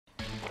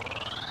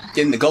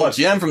getting the gold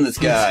gem from this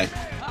guy.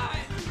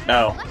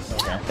 Oh,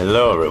 okay.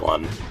 Hello,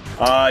 everyone.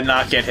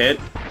 Not get hit?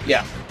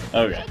 Yeah.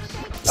 Okay.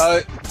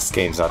 This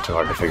game's not too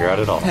hard to figure out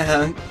at all.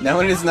 No,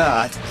 it is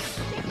not.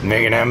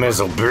 Making that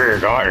missile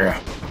big, aren't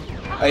you?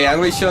 Oh yeah, I'm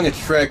going to be showing a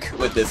trick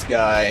with this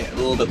guy a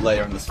little bit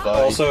later in this fight.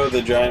 Also,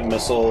 the giant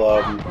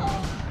missile,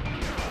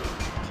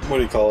 what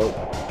do you call it?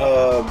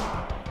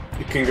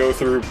 It can go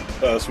through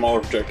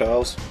smaller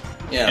projectiles.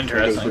 Yeah.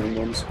 Interesting. Green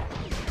ones.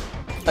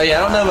 Oh yeah,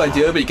 I don't know if I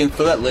do, but you can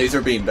throw that laser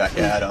beam back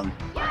at him.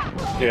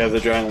 Yeah, the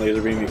giant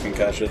laser beam, you can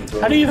catch it and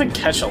throw How do it. you even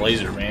catch a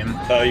laser beam?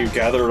 You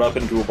gather it up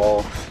into a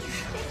ball.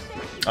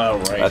 Oh,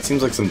 right. That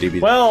seems like some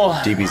Well-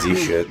 DBZ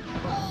shit.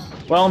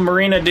 Well,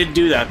 Marina did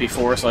do that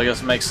before, so I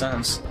guess it makes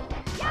sense.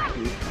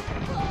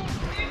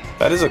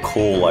 That is a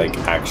cool, like,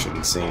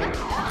 action scene.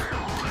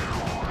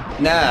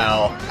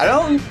 Now, I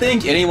don't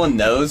think anyone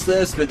knows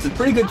this, but it's a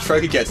pretty good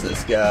trick against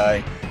this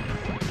guy.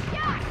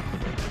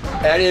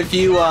 And if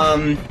you,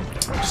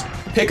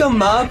 pick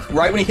him up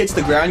right when he hits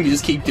the ground, you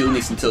just keep doing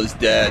this until he's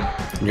dead.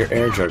 You're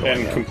air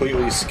juggling. And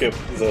completely skip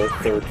the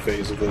third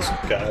phase of this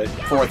guy.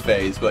 Fourth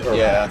phase, but Or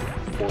yeah.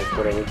 Fourth,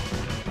 whatever.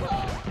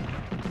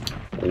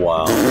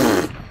 Wow.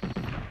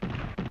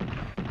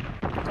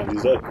 And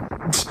he's dead.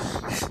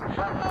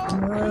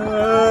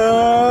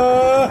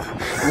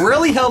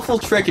 Really helpful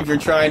trick if you're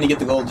trying to get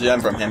the gold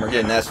gem from him or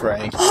get an S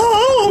rank.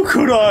 How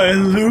could I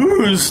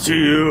lose to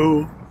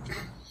you?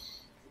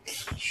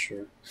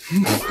 Sure.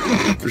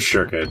 For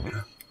sure, kid.